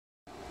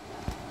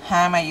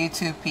Hi, my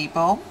YouTube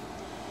people.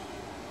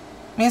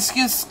 Miss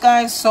you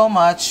guys so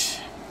much.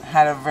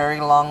 Had a very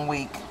long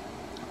week,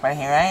 but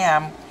here I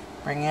am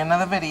bringing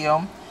another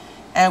video,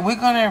 and we're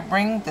gonna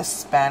bring the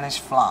Spanish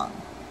flan.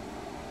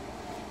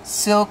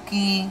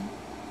 Silky,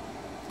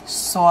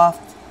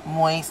 soft,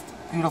 moist,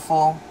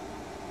 beautiful,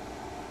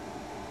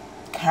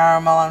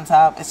 caramel on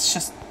top. It's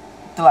just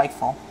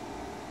delightful.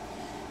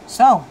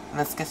 So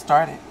let's get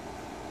started.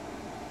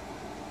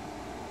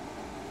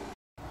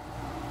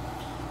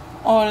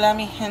 Hola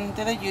mi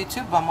gente de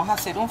YouTube, vamos a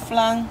hacer un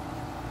flan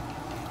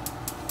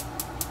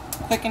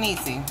quick and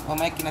easy. We're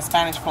making a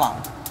Spanish flan.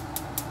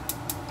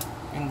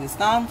 Bring this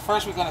down.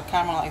 First we're going to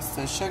caramelize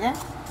the sugar.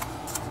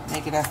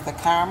 Make it as the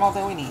caramel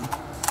that we need.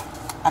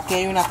 Aquí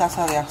hay una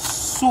taza de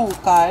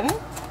azúcar.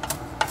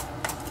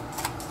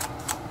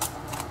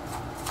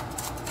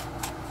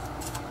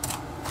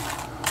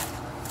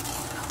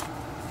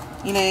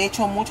 Y le he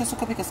hecho mucho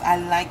azúcar because I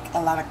like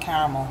a lot of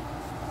caramel.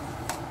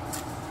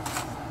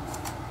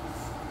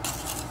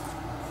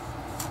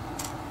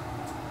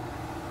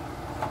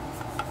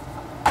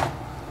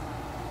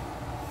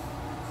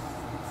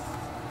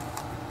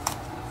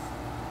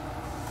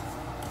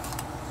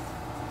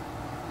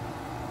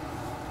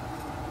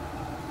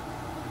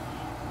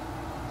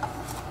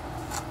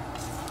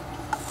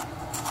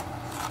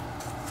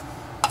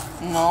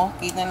 No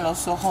quiten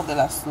los ojos del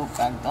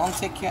azúcar. Don't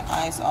take your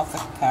eyes off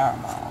the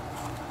caramel.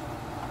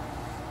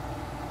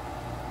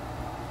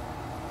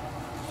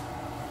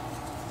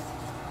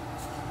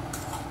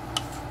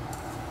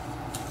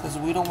 Because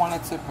we don't want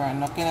it to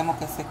burn. No queremos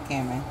que se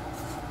queme.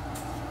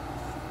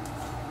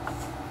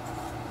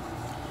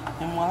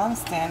 And while I'm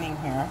standing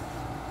here,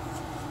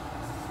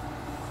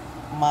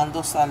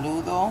 mando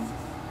saludo.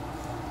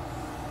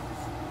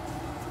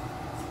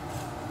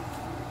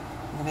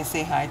 I'm going to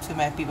say hi to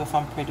my people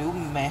from Peru,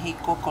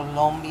 Mexico,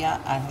 Colombia,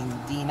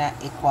 Argentina,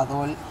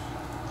 Ecuador,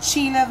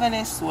 Chile,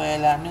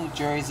 Venezuela, New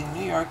Jersey,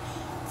 New York,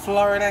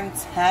 Florida, and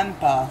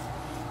Tampa,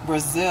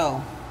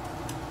 Brazil.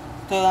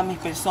 Todas mis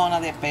personas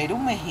de Perú,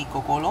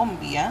 México,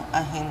 Colombia,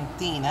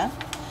 Argentina,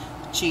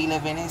 Chile,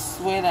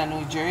 Venezuela,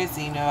 New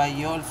Jersey, Nueva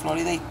York,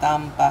 Florida y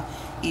Tampa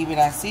y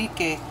Brasil,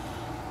 que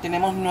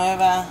tenemos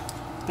nuevas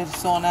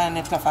personas en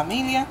nuestra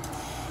familia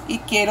y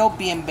quiero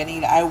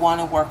bienvenir. I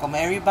want to welcome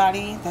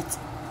everybody that's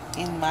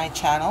in my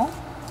channel.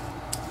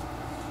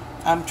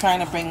 I'm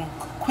trying to bring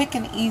quick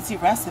and easy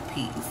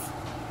recipes,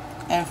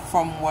 and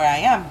from where I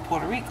am,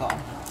 Puerto Rico,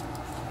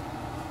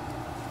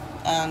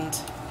 and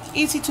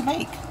easy to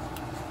make.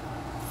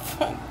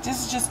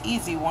 This is just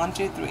easy. 1,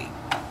 2, 3.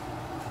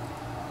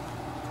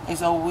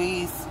 It's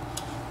always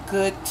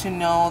good to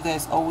know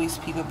there's always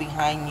people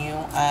behind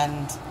you,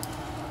 and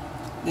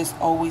there's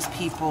always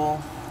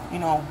people, you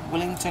know,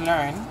 willing to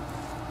learn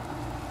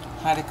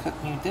how to cook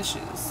new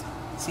dishes.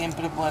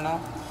 Siempre es bueno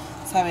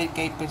saber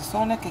que hay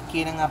personas que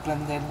quieren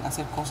aprender a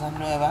hacer cosas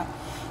nuevas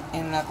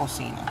en la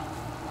cocina.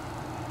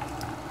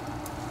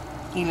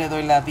 Y le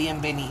doy la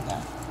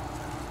bienvenida.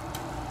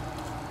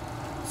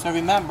 So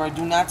remember,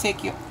 do not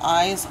take your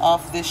eyes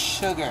off the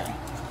sugar.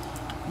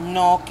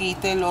 No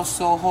quite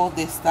los ojos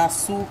de esta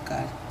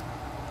azúcar.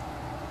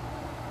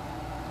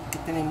 Hay que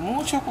tener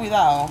mucho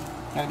cuidado.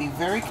 Gotta be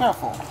very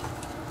careful.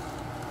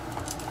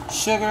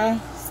 Sugar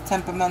is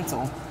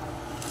temperamental.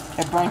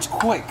 It burns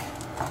quick.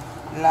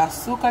 La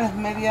azúcar es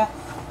media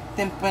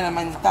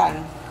temperamental,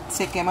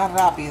 se quema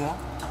rápido,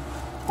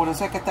 por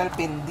eso hay que estar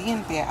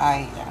pendiente a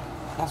ella.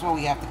 That's why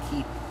we have to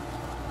keep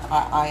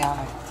our eye on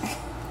it.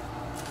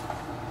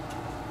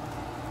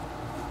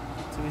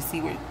 So we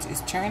see where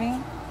it's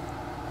turning.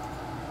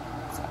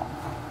 So,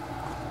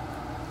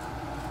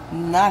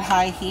 not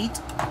high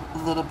heat, a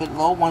little bit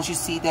low. Once you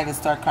see that it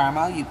starts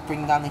caramel, you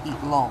bring down the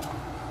heat low.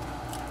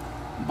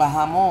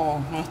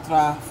 Bajamos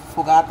nuestra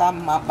fogata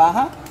más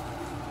baja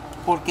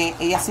porque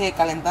ella sigue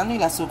calentando y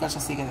el azúcar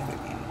se sigue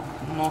derritiendo.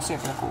 No se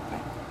preocupe.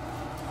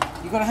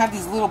 You're going to have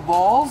these little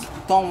balls.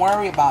 Don't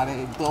worry about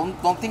it.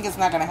 Don't think it's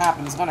not going to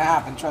happen. It's going to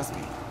happen. Trust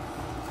me.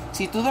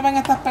 Si tú te ven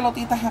estas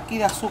pelotitas aquí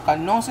de azúcar,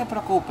 no se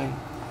preocupen.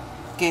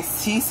 Que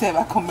sí se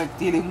va a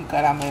convertir en un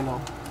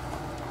caramelo.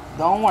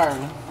 Don't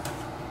worry.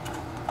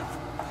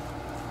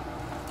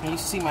 I used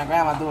to see my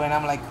grandma do it and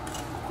I'm like,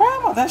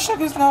 Grandma, that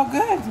sugar's no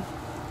good.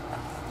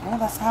 No,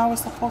 that's how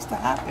it's supposed to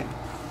happen.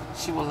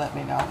 She will let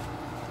me know.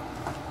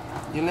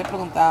 Yo le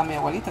preguntaba a mi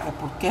abuelita que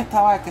por qué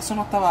estaba, que eso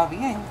no estaba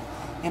bien.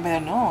 Y me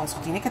dijo, no, eso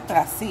tiene que estar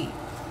así.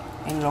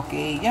 En lo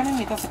que ella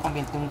mismita se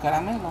convierte en un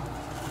caramelo.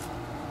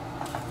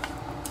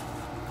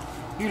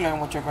 You learn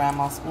with your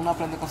grandmas. Uno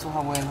aprende con sus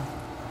abuelos.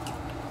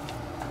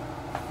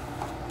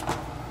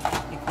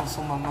 Y con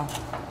su mamá.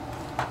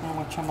 And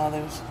with your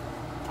mothers.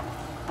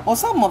 Well,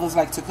 some mothers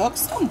like to cook,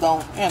 some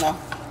don't, you know.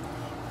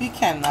 You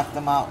can't knock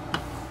them out.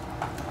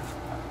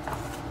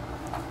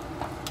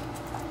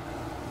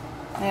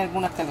 Hay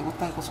algunas que les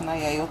gustan cocinar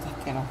y hay otras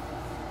que no.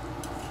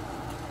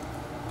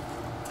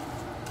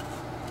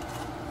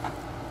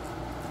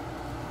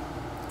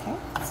 Okay.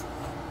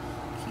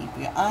 Keep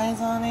your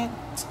eyes on it.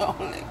 Don't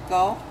let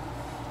go.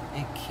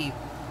 And keep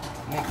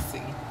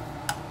mixing.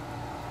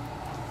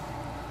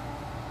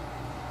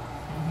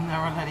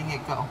 never letting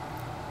it go.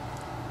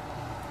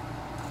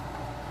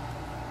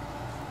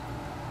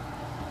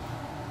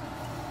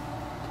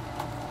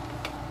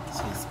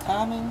 So it's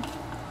coming.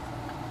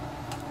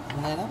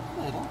 Little,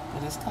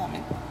 but it's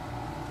coming.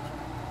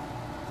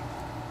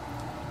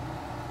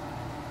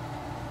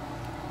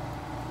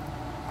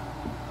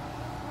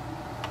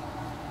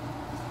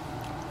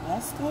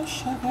 Let's go,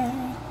 sugar.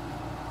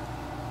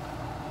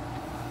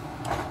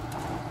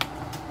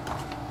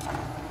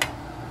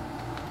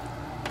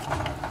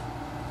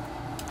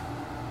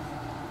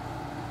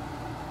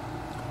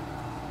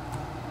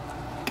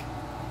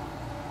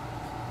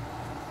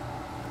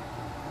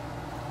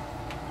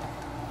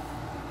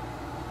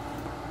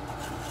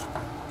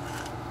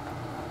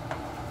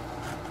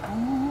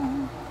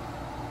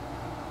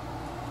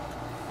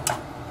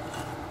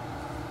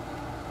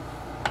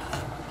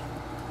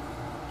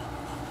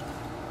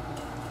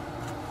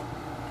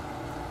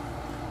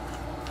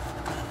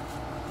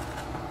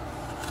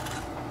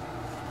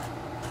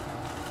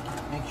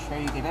 Make sure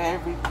you get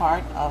every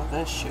part of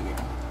the sugar.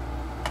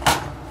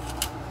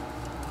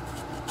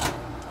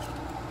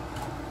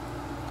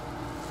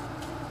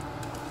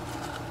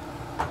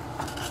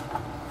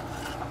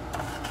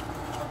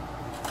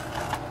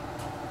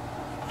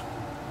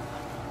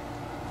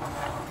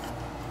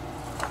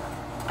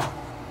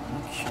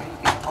 Make sure you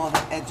get all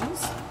the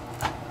edges.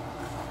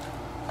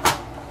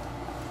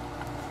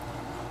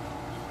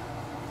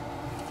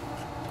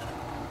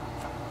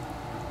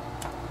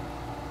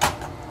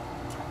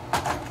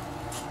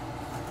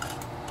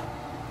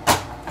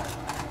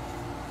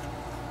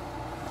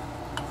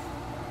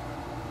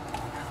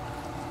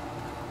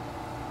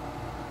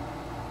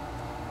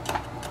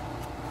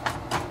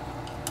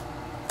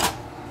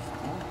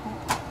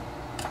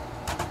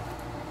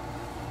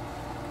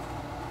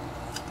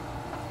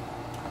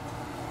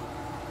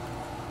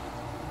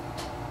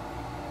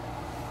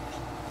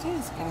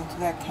 Just getting to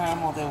that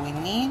caramel that we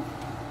need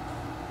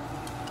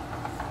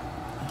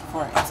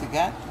for it to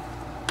get.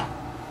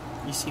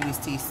 You see we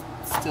see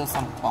still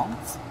some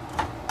clumps,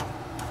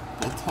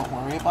 but don't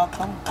worry about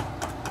them.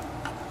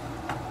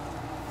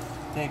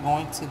 They're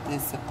going to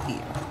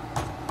disappear.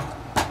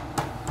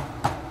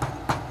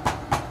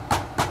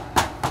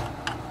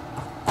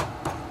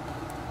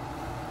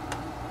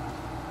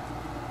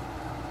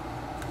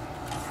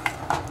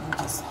 I'm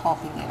just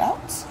helping it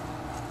out.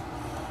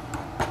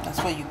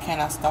 That's why you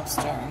cannot stop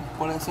stirring.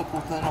 Por eso que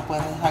ustedes no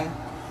pueden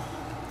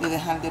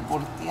dejar de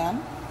voltear.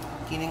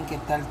 Tienen que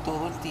estar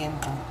todo el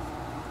tiempo.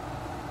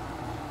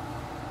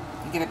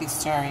 You gotta be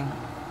stirring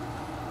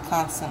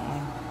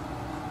constantly,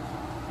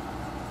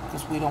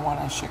 because we don't want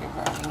our sugar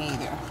burning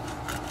either.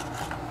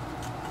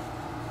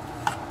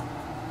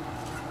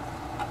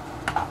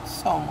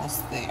 It's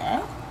almost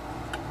there.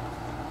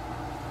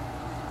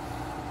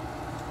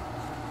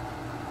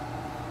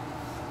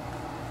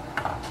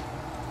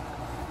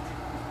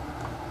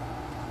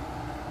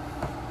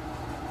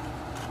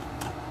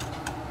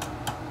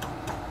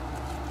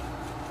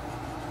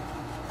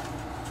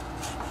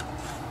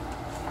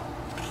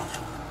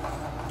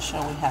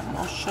 Sure we have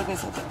no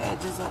sugars at the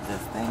edges of this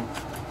thing.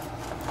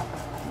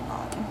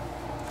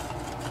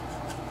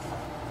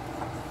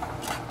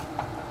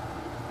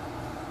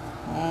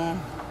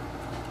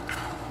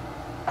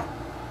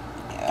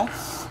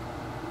 Yes,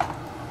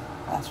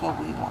 that's what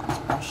we want.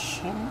 Our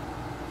sugar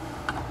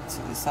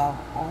to dissolve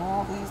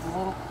all these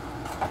little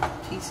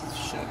pieces of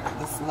sugar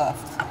that's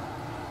left.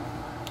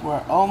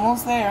 We're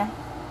almost there.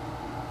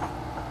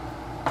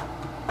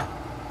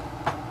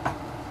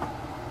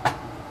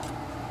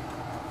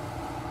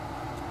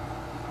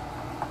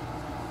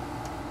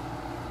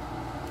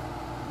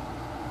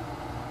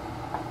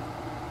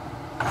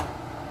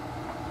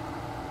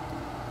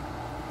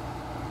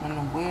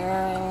 And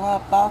we're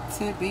about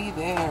to be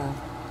there.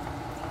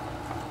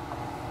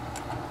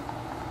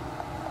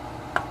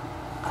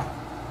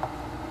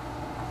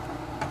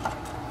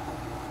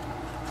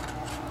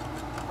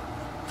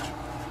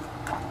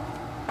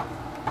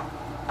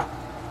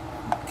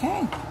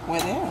 Okay, we're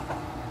there.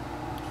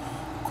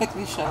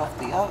 Quickly shut off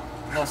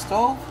the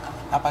stove.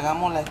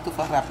 Apagamos la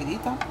estufa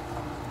rapidito.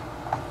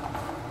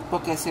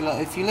 Porque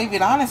if you leave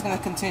it on, it's going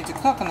to continue to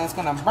cook and it's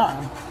going to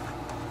burn.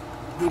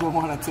 We don't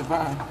want it to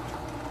burn.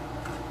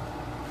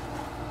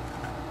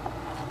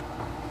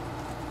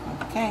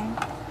 Okay.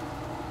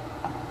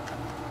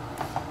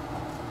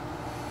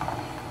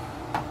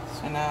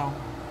 So now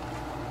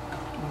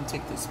I'm going to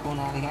take the spoon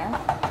out of here and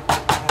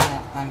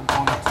I'm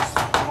going to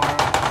swirl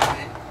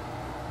it.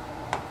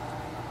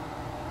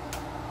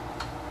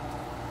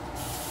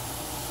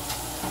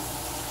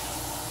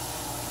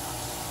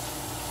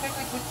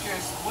 Quickly put your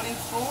wooden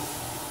spoon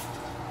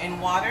in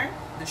water.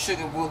 The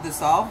sugar will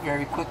dissolve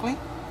very quickly.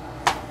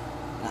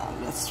 Now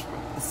let's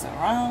swirl this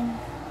around.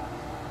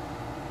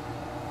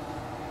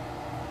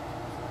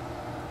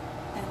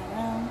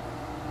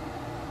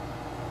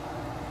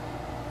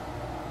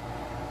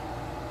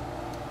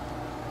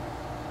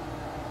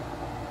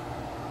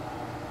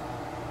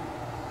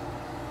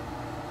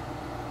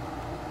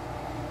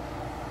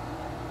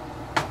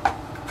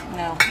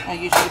 Now, I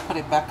usually put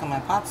it back in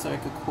my pot so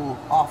it could cool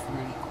off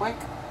really quick.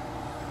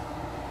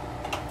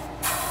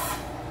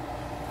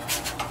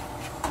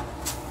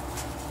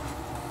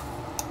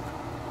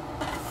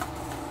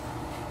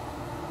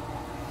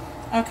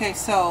 Okay,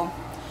 so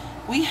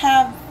we're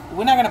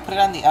not gonna put it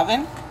on the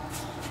oven.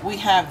 We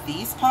have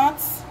these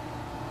pots.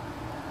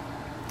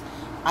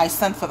 I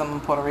sent for them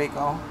in Puerto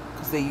Rico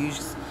because they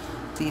use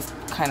these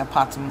kind of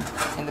pots in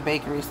the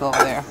bakeries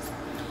over there.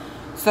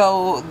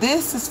 So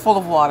this is full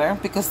of water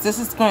because this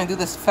is going to do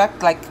this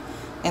effect like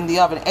in the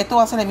oven. Esto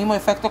va a hacer el mismo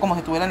efecto como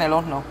si estuviera en el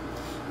horno.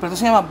 Pero esto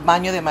se llama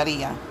baño de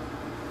María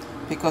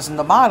because in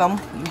the bottom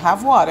you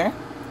have water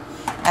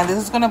and this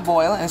is going to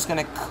boil and it's going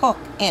to cook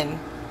in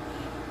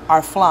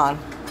our flan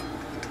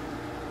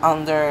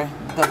under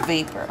the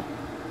vapor.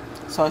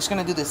 So it's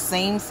going to do the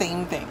same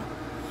thing.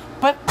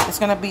 But it's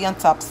going to be on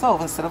top stove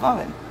instead of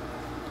oven.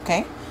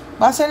 Okay?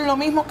 Va a ser lo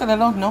mismo que en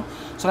el horno,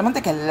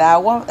 solamente que el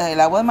agua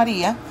de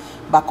María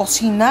va a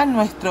cocinar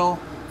nuestro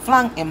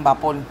flan en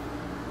vapor.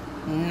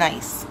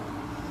 Nice.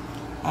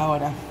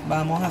 Ahora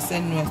vamos a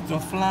hacer nuestro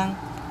flan.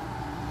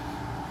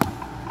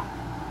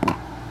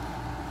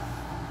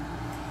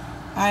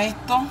 A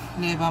esto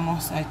le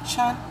vamos a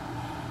echar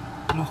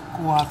los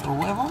 4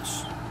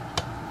 huevos.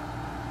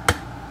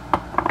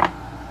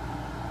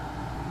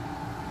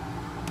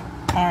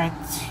 Our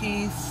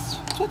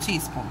 2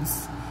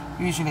 teaspoons.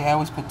 Usually I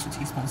always put 2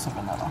 teaspoons of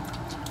vanilla.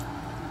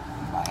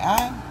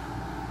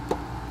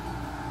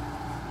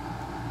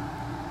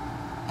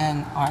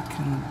 And our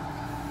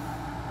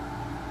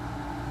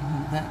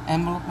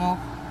envelope milk,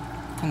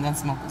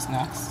 condensed milk is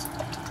next.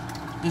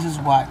 This is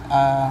what,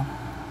 how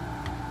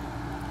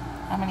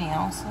many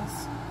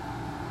ounces?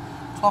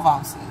 12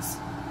 ounces.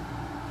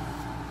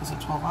 These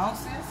are 12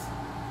 ounces.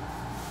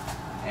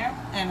 There.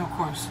 And of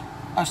course,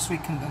 our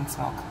sweet condensed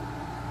milk.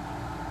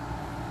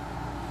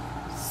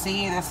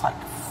 See, there's like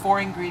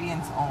 4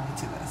 ingredients only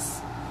to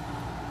this.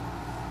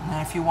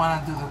 Now if you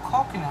want to do the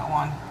coconut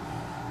one,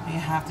 you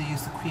have to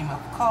use the cream of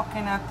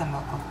coconut, the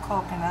milk of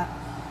coconut,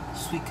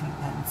 sweet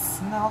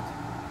condensed milk,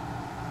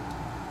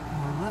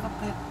 and a little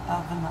bit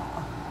of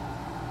vanilla.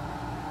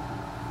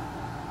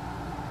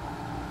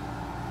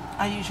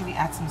 I usually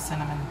add some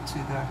cinnamon to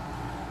the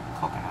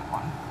coconut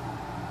one.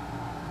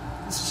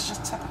 This is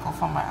just typical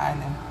from my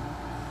island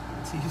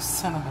to use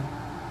cinnamon.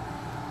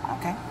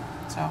 Okay,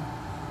 so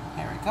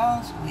there it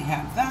goes. We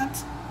have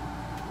that.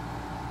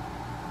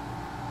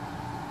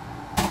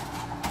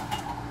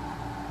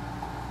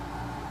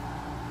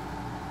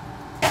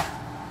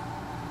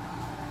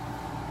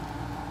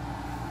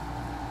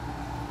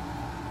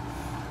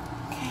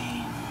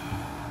 Okay.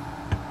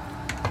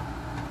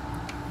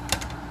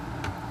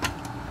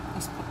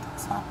 Let's put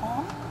the top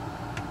on.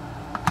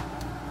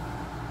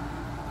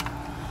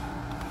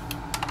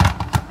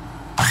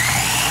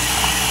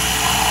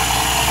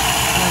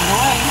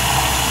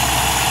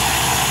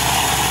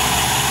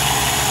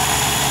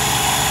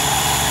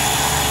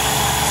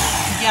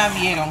 Ya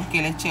vieron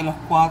que le eché los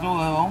 4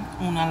 huevos,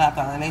 una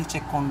lata de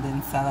leche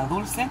condensada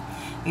dulce,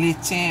 le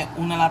eché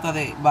una lata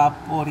de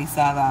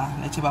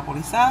leche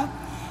vaporizada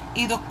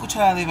y 2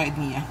 cucharadas de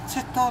vainilla. Eso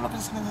es todo lo que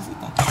se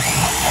necesita para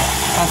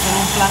hacer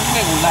un flan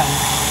regular.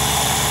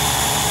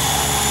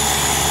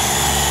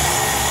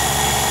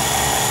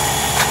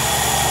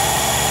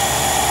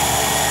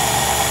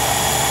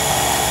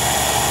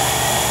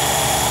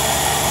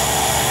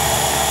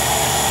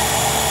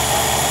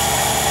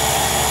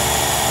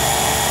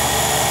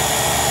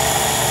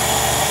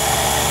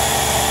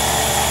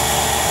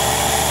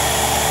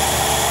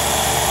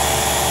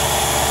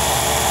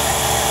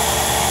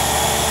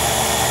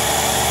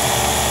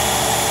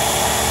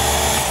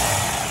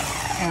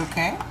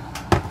 Okay,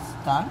 it's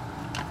done.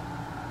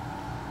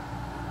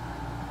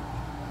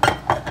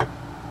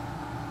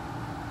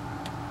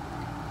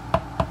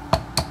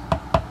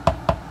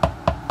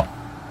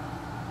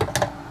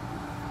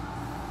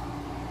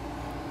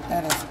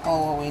 That is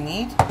all we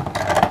need.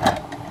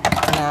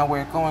 Now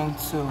we're going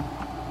to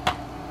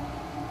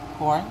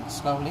pour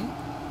slowly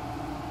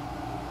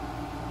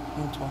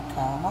into our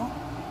caramel.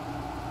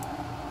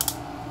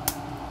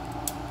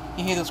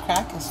 You hear those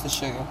crack? It's the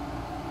sugar.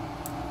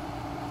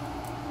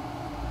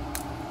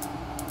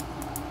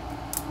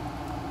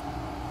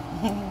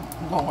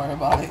 Don't worry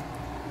about it.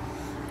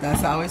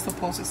 That's how it's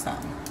supposed to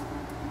sound.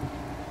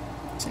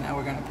 So now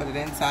we're going to put it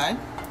inside.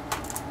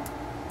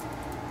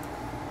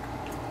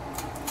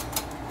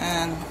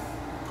 And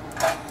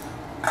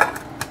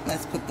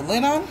let's put the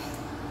lid on.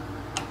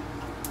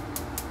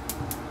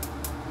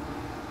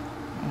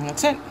 And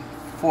that's it.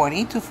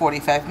 40 to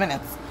 45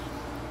 minutes.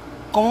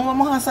 ¿Cómo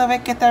vamos a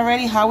saber que está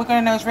ready? How are we going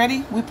to know it's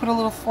ready? We put a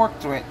little fork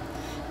through it.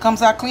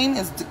 Comes out clean,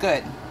 it's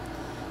good.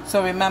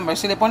 So remember,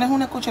 si le pones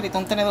una cucharita,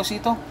 un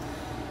tenedorcito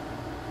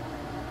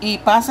y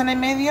pasa en el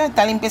medio,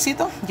 está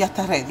limpiecito, ya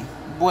está ready.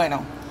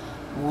 Bueno,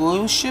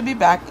 we should be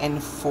back in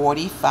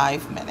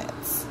 45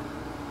 minutes.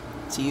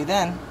 See you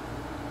then.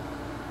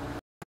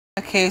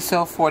 Okay,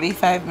 so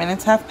 45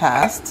 minutes have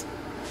passed,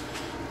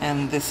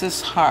 and this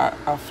is how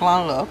our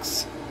flan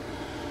looks.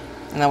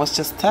 And I was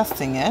just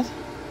testing it.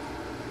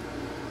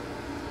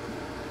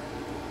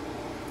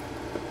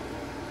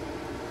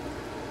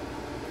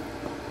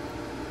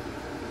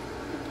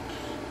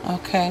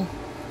 Okay.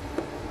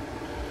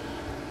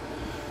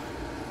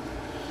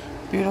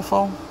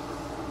 Beautiful.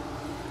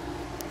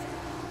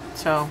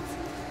 So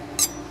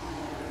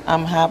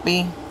I'm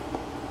happy.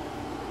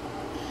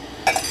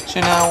 So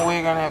now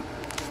we're gonna.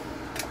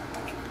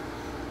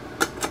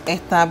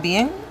 Está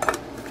bien.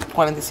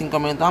 45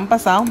 minutos han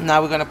pasado.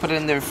 Now we're gonna put it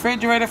in the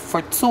refrigerator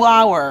for 2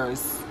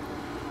 hours,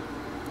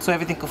 so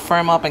everything can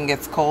firm up and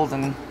gets cold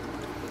and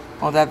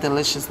all that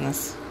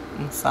deliciousness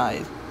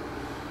inside.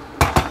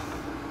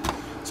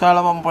 So ahora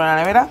lo vamos a poner en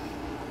la nevera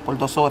por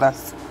 2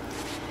 horas.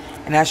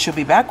 And I should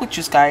be back with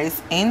you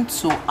guys in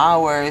 2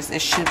 hours.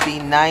 It should be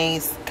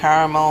nice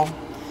caramel.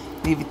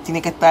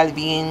 Tiene que estar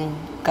bien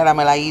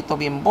carameladito,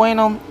 bien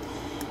bueno.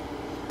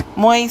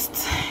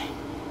 Moist.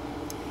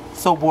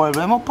 So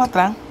volvemos para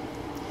atrás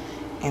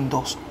en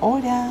 2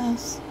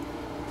 horas.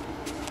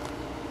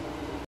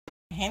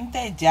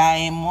 Gente, ya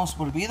hemos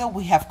volvido.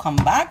 We have come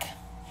back.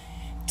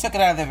 Took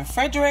it out of the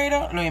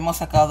refrigerator. Lo hemos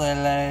sacado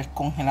del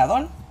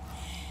congelador.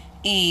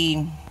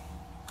 Y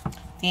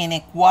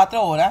tiene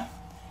 4 horas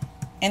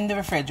in the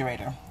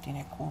refrigerator.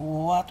 Tiene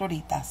 4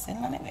 horitas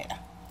en la nevera.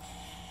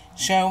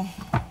 So,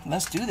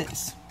 let's do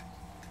this.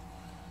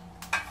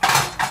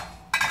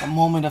 The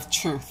moment of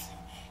truth.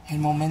 El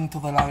momento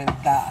de la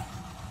verdad.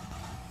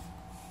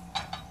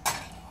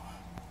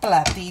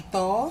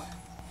 Platito.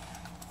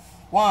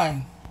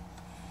 1,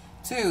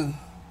 2,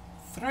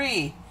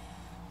 3.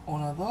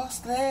 1,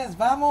 2, 3.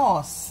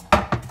 Vamos.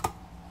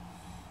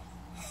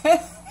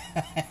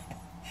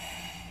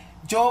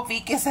 Yo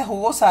vi que ese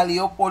jugo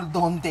salió por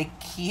donde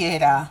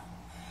quiera.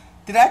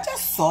 Did I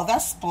just saw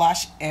that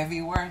splash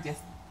everywhere? Yes,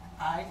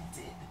 I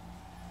did.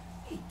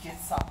 Let me get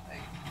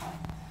something.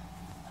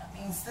 That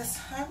means this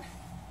time.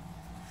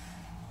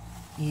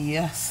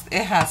 Yes,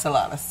 it has a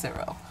lot of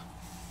syrup.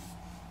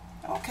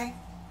 Okay.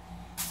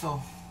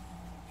 So,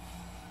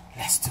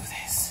 let's do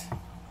this.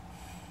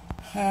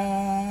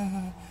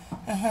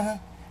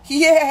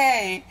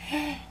 Yay!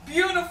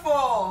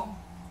 Beautiful!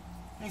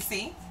 You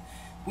see?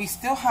 We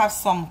still have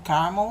some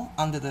caramel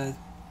under the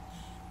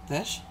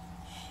dish.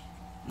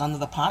 Under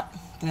the pot.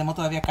 Tenemos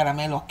todavía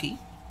caramelo aquí.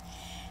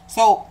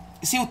 So,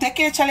 si usted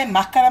quiere echarle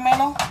más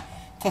caramelo,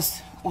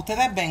 because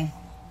ustedes ven,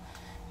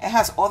 it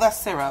has all that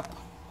syrup.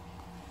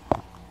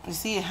 You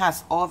see, it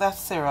has all that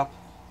syrup.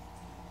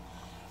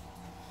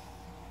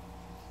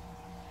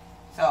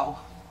 So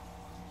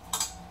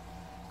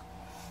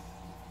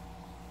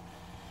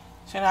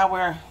now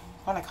we're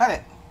going to cut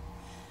it.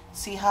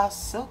 See how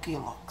silky it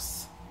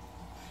looks.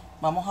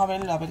 Vamos a ver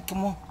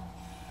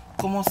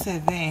cómo se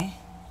ve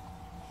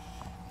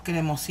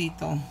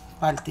cremosito,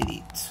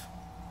 partidito.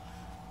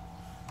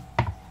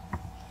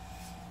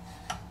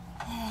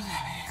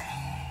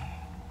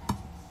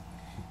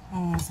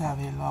 Vamos a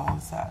ver.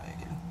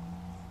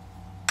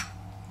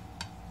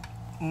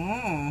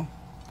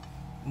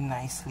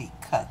 Nicely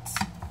cut.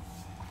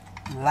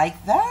 Like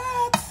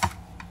that.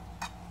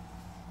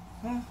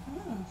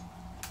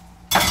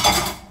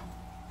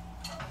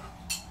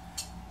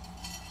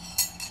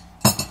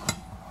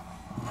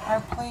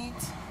 Our plate.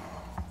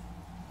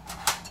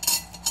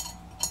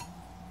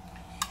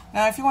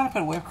 Now, if you want to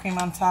put whipped cream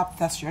on top,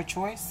 that's your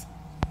choice.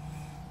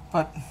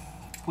 But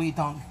we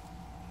don't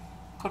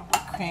put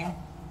whipped cream.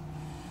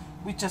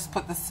 We just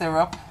put the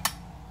syrup.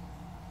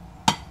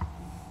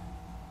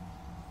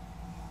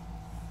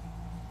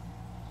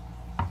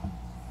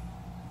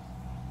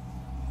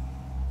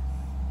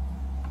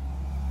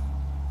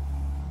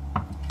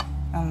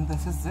 And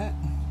this is it.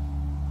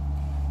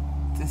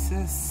 This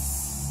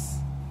is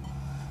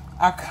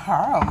a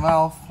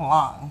caramel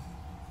flan.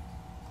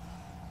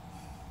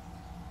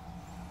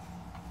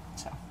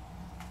 So,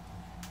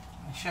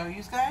 let me show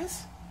you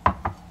guys. Let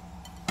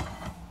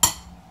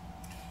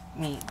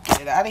me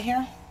get it out of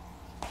here.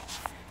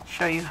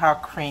 Show you how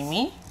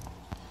creamy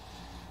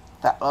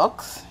that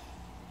looks.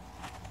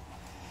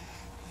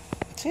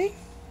 See?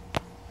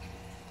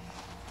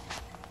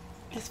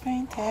 It's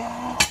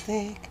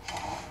fantastic.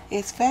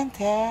 It's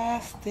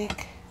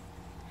fantastic.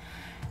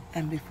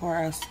 And before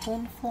our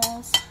spoon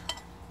falls,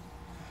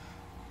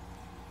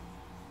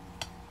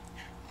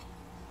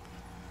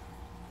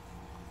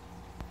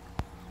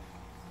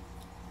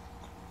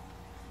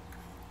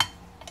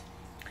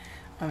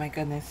 oh my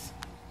goodness.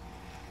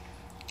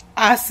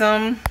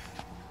 Awesome.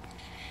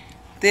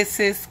 This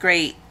is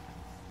great.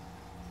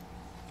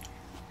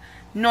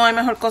 No hay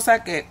mejor cosa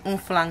que un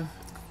flan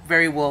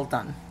very well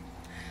done.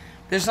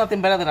 There's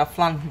nothing better than a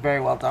flan very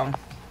well done.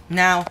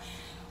 Now,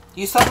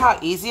 you saw how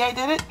easy I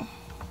did it?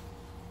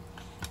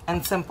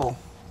 And simple.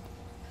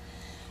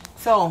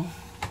 So,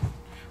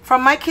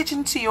 from my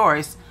kitchen to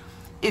yours,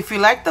 if you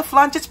like the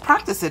flan, just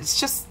practice it. It's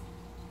just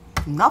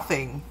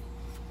nothing.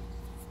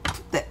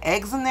 Put the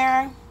eggs in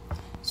there,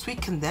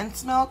 sweet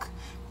condensed milk,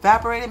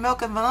 evaporated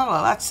milk, and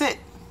vanilla. That's it.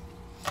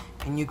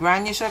 And you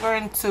grind your sugar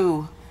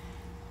into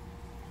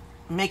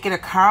make it a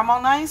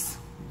caramel nice.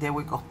 There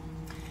we go.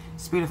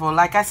 It's beautiful.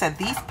 Like I said,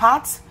 these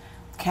pots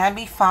can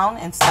be found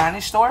in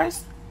Spanish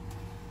stores.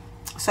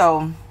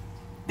 So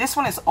this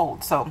one is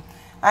old, so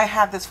I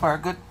had this for a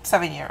good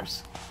 7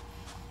 years.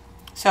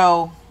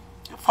 So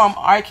from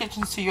our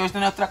kitchens to yours, de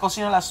nuestra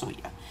cocina a la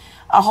suya.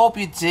 I hope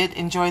you did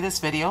enjoy this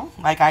video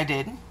like I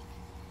did.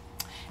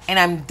 And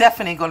I'm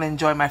definitely going to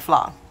enjoy my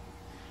flan.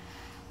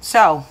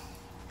 So,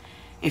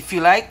 if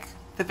you like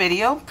the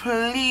video,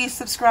 please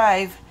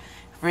subscribe.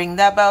 Ring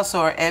that bell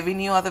so every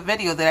new other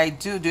video that I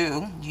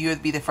do,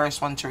 you'd be the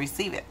first one to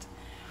receive it.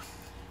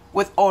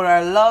 With all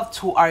our love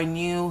to our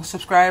new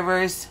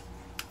subscribers,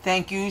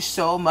 thank you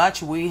so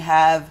much. We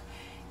have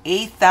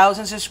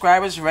 8,000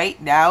 subscribers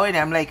right now, and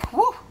I'm like,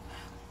 whoo,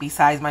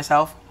 besides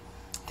myself.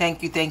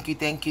 Thank you, thank you,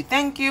 thank you,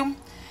 thank you.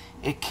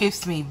 It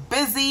keeps me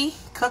busy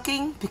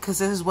cooking because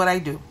this is what I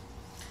do.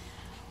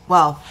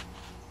 Well,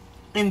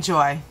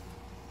 enjoy.